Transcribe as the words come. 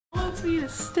wants me to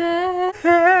stay.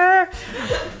 What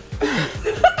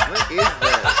is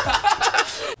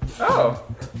this? Oh,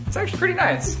 it's actually pretty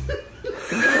nice.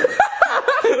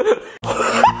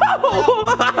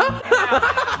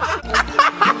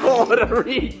 What a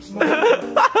reach.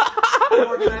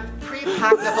 We're gonna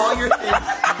pre-pack up all your things.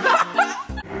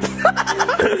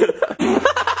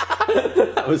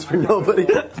 That was for nobody.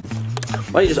 Why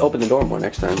don't you just open the door more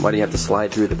next time? Why do you have to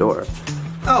slide through the door?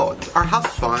 Oh, our house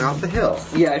is falling off the hill.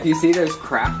 Yeah, if you see there's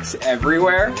cracks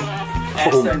everywhere.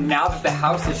 And so now that the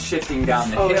house is shifting down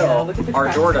the hill,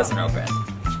 our door doesn't open.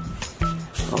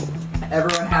 Oh.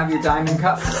 Everyone have your diamond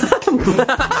cups.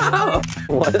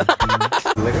 What?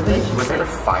 Literally? Was that a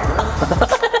fire?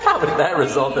 How did that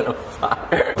result in a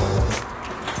fire?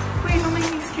 Please don't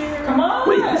make me scared. Come on.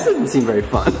 Wait, this doesn't seem very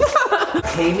fun.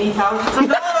 Pay me thousands of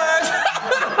dollars!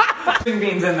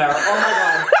 Beans in there. Oh my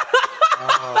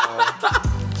god.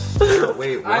 Oh,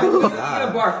 wait, what I'm is gonna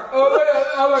that? barf. Oh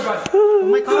my god. Oh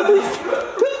my god.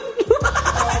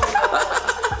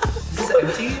 Is this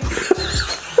empty?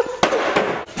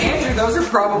 Andrew, those are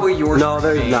probably yours. No,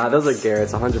 they're not. Those are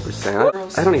Garrett's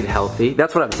 100%. I don't eat healthy.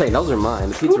 That's what I'm saying. Those are mine.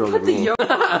 The pizza rolls are me. Oh,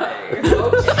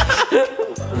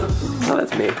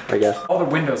 that's me, I guess. All the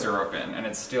windows are open and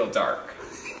it's still dark.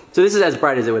 So this is as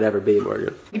bright as it would ever be,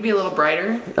 Morgan. You'd be a little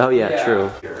brighter. Oh yeah,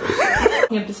 true.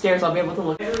 Up the stairs, I'll be able to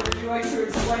look. Would you like to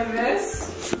explain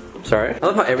this? Sorry. I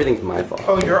love how everything's my fault.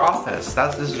 Oh, your office.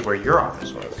 This is where your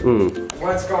office was.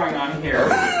 What's going on here?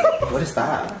 What is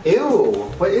that? Ew,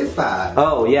 what is that?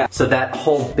 Oh yeah. So that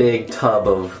whole big tub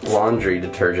of laundry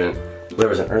detergent, there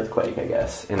was an earthquake, I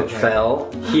guess, and it fell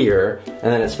here,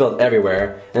 and then it spilled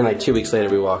everywhere. And like 2 weeks later,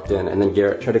 we walked in, and then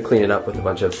Garrett tried to clean it up with a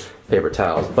bunch of paper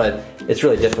towels. But it's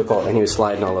really difficult, and he was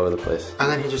sliding all over the place.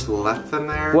 And then he just left them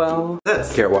there? Well,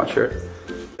 this. Garrett, watch her.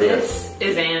 This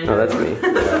is Andrew. Oh, that's me.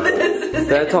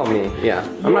 That's all me. Yeah,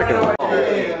 I'm not gonna lie.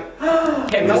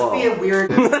 It must be a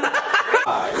weird.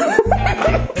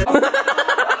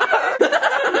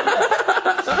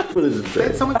 What does it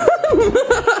say? Someone.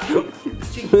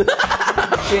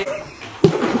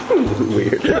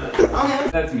 Weird. Okay.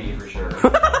 That's me for sure.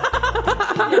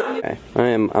 Okay.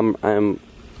 I'm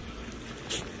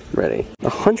ready.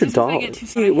 $100.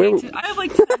 I have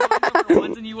like 10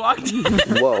 ones and you walked in.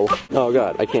 Whoa. Oh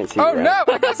god, I can't see. Oh you, no!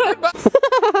 I guess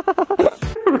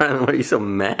Ryan, why are you so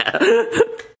mad?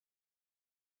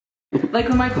 Like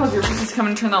when my called your princess come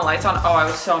and turn the lights on, oh I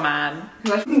was so mad.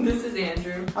 Like, this is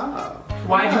Andrew. Oh.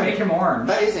 Why'd you make him orange?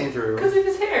 That is Andrew. Because of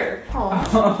his hair.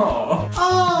 Oh.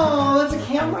 Oh, that's a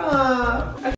camera.